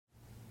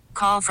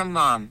call from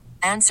mom.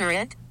 Answer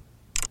it.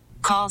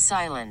 Call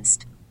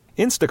silenced.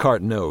 Instacart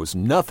knows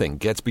nothing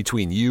gets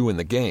between you and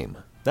the game.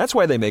 That's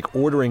why they make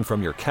ordering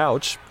from your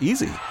couch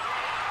easy.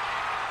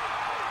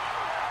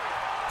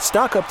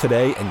 Stock up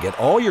today and get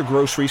all your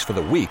groceries for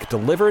the week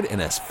delivered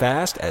in as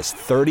fast as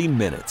 30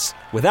 minutes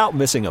without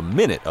missing a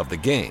minute of the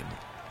game.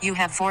 You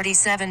have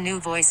 47 new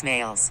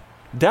voicemails.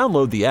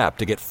 Download the app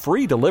to get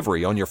free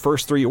delivery on your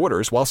first 3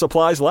 orders while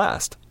supplies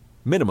last.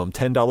 Minimum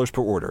 $10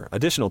 per order.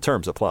 Additional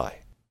terms apply.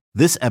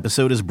 This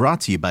episode is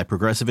brought to you by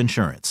Progressive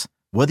Insurance.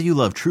 Whether you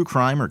love true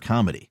crime or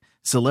comedy,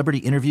 celebrity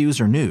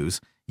interviews or news,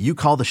 you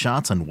call the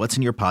shots on what's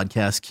in your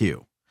podcast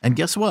queue. And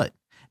guess what?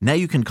 Now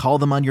you can call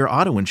them on your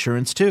auto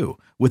insurance too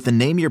with the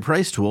Name Your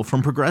Price tool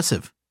from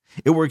Progressive.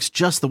 It works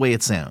just the way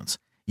it sounds.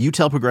 You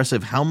tell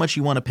Progressive how much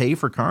you want to pay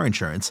for car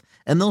insurance,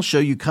 and they'll show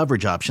you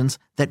coverage options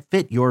that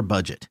fit your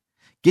budget.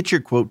 Get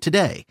your quote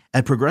today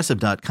at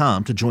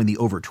Progressive.com to join the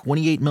over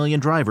 28 million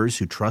drivers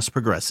who trust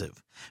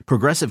Progressive.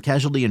 Progressive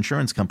Casualty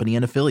Insurance Company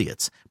and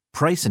Affiliates.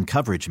 Price and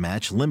coverage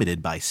match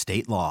limited by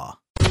state law.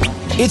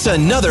 It's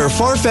another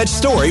far-fetched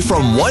story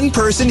from one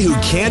person who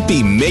can't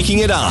be making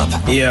it up.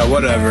 Yeah,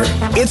 whatever.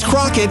 It's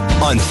Crockett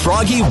on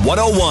Froggy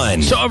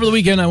 101. So over the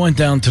weekend, I went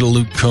down to the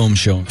Luke Combs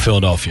show in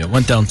Philadelphia.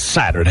 Went down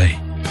Saturday.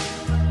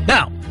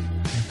 Now,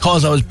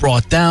 because I was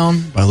brought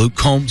down by Luke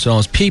Combs and all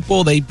his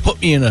people, they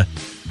put me in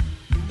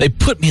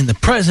the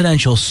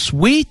presidential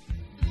suite.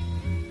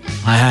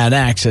 I had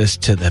access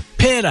to the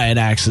pit. I had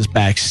access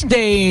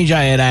backstage.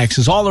 I had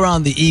access all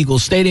around the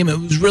Eagles Stadium. It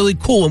was really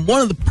cool. And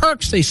one of the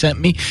perks they sent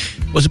me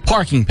was a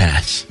parking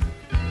pass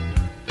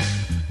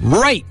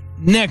right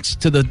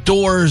next to the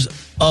doors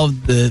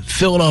of the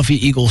Philadelphia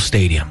Eagles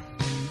Stadium.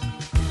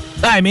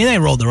 I mean, they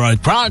rolled the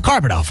red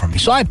carpet out for me.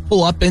 So I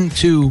pull up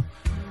into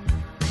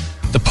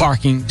the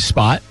parking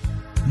spot,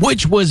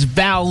 which was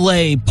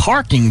valet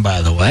parking,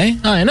 by the way.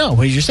 I know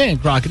what you're saying,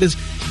 Crockett.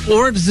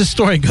 Where does this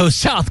story go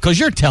south? Because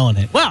you're telling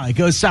it. Well, it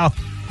goes south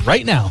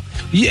right now.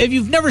 If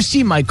you've never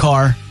seen my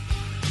car,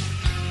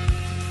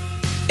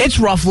 it's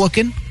rough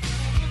looking,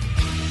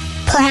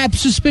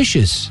 perhaps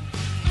suspicious,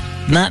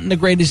 not in the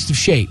greatest of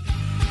shape.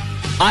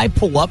 I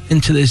pull up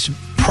into this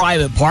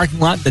private parking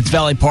lot that's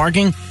valet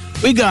parking.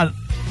 We got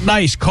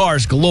nice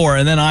cars galore,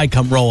 and then I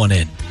come rolling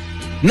in.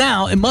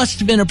 Now, it must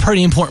have been a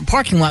pretty important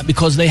parking lot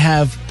because they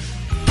have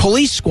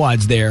police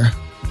squads there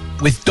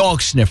with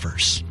dog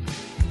sniffers.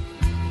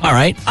 All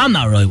right, I'm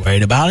not really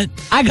worried about it.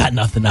 I got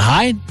nothing to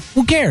hide.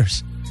 Who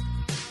cares?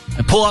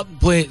 I pull up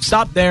and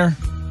stop there.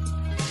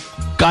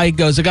 Guy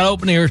goes, I got to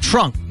open your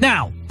trunk.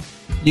 Now,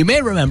 you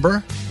may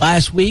remember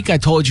last week I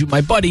told you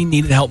my buddy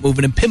needed help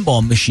moving a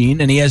pinball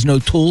machine and he has no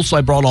tools, so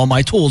I brought all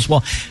my tools.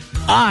 Well,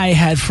 I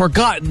had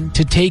forgotten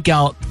to take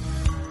out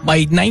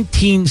my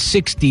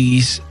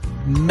 1960s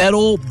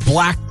metal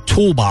black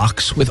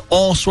toolbox with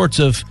all sorts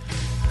of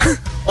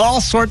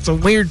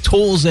weird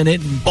tools in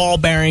it and ball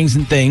bearings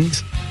and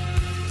things.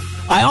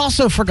 I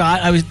also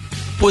forgot I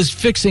was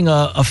fixing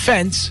a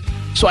fence,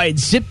 so I had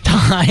zip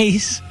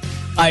ties,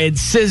 I had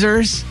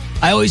scissors.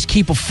 I always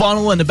keep a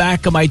funnel in the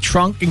back of my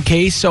trunk in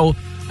case. So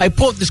I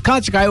pull up, this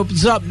concert guy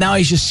opens it up. Now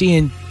he's just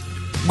seeing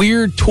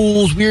weird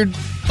tools, weird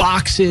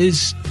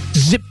boxes,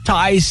 zip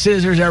ties,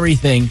 scissors,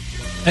 everything.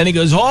 And he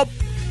goes, "Oh,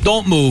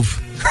 don't move."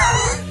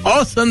 All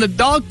of a sudden the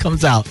dog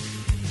comes out.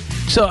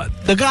 So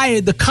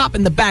the cop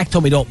in the back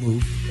told me don't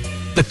move.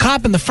 The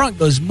cop in the front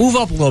goes, "Move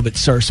up a little bit,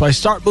 sir." So I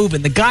start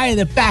moving. The guy in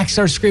the back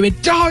starts screaming,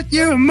 "Don't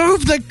you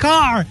move the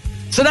car."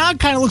 So now it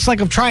kind of looks like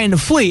I'm trying to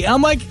flee. And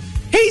I'm like,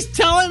 he's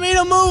telling me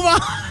to move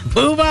up.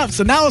 Move up.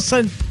 So now all of a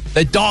sudden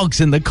the dog's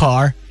in the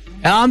car.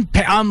 And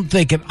I'm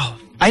thinking, oh,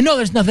 I know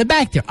there's nothing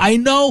back there. I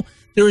know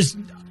there's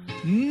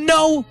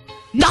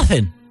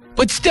nothing.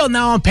 But still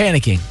now I'm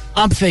panicking.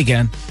 I'm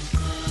thinking,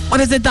 what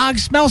if the dog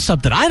smells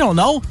something? I don't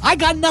know. I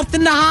got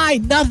nothing to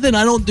hide. Nothing.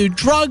 I don't do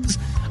drugs.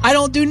 I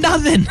don't do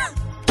nothing.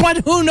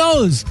 But who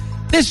knows?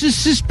 This is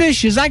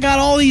suspicious. I got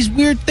all these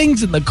weird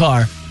things in the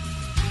car.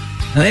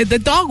 And the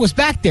dog was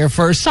back there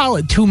for a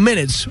solid 2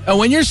 minutes. And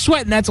when you're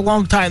sweating, that's a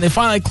long time. They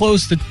finally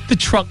closed the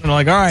trunk and they're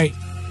like, all right,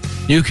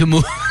 you can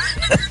move.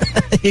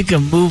 You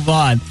can move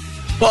on.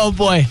 Oh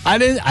boy,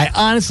 I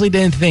honestly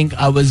didn't think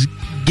I was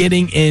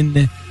getting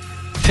in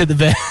to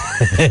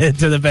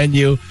the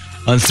venue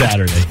on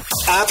Saturday.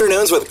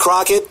 Afternoons with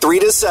Crockett 3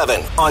 to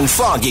 7 on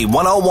Froggy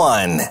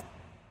 101.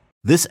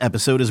 This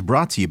episode is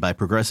brought to you by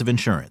Progressive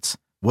Insurance.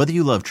 Whether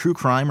you love true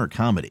crime or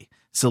comedy,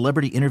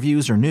 celebrity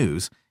interviews or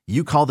news,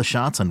 you call the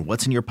shots on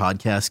what's in your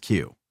podcast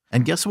queue.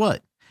 And guess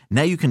what?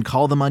 Now you can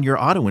call them on your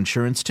auto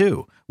insurance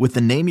too with the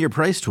Name Your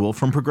Price tool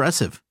from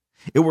Progressive.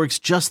 It works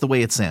just the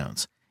way it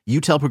sounds. You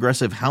tell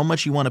Progressive how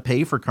much you want to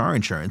pay for car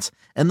insurance,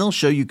 and they'll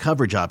show you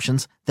coverage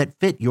options that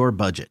fit your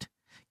budget.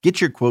 Get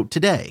your quote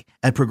today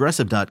at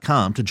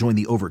Progressive.com to join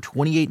the over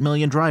 28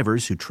 million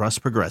drivers who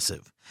trust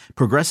Progressive.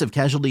 Progressive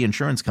Casualty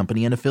Insurance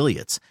Company and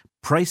Affiliates.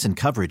 Price and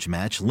coverage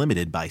match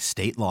limited by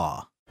state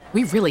law.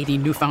 We really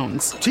need new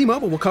phones.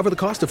 T-Mobile will cover the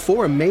cost of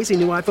 4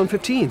 amazing new iPhone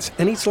 15s,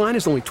 and each line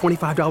is only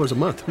 $25 a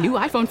month. New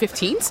iPhone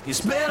 15s?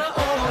 It's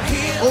better over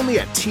here. Only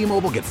at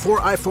T-Mobile, get 4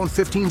 iPhone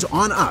 15s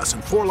on us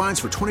and 4 lines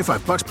for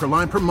 $25 per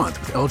line per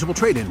month with eligible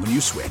trade-in when you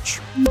switch.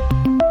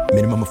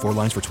 Minimum of 4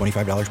 lines for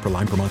 $25 per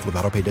line per month with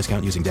autopay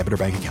discount using debit or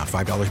bank account.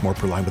 $5 more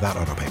per line without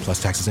autopay,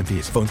 plus taxes and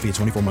fees. Phone fee at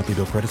 24 monthly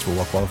bill credits for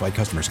well-qualified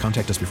customers.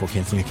 Contact us before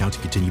canceling account to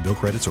continue bill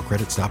credits or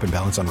credit stop and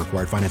balance on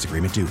required finance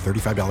agreement due.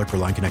 $35 per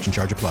line connection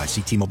charge applies.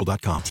 See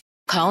T-Mobile.com.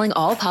 Calling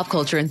all pop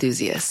culture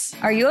enthusiasts.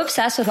 Are you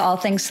obsessed with all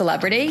things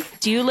celebrity?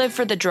 Do you live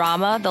for the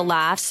drama, the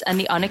laughs, and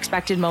the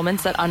unexpected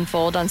moments that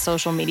unfold on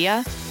social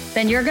media?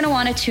 Then you're going to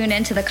want to tune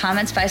in to the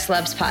Comments by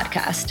Celebs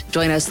podcast.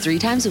 Join us 3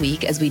 times a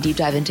week as we deep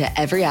dive into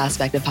every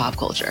aspect of pop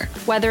culture.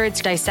 Whether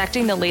it's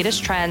dissecting the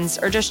latest trends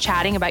or just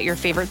chatting about your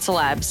favorite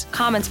celebs,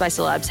 Comments by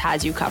Celebs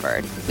has you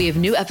covered. We have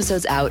new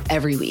episodes out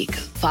every week.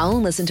 Follow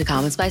and listen to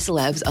Comments by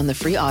Celebs on the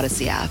free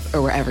Odyssey app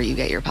or wherever you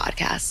get your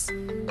podcasts.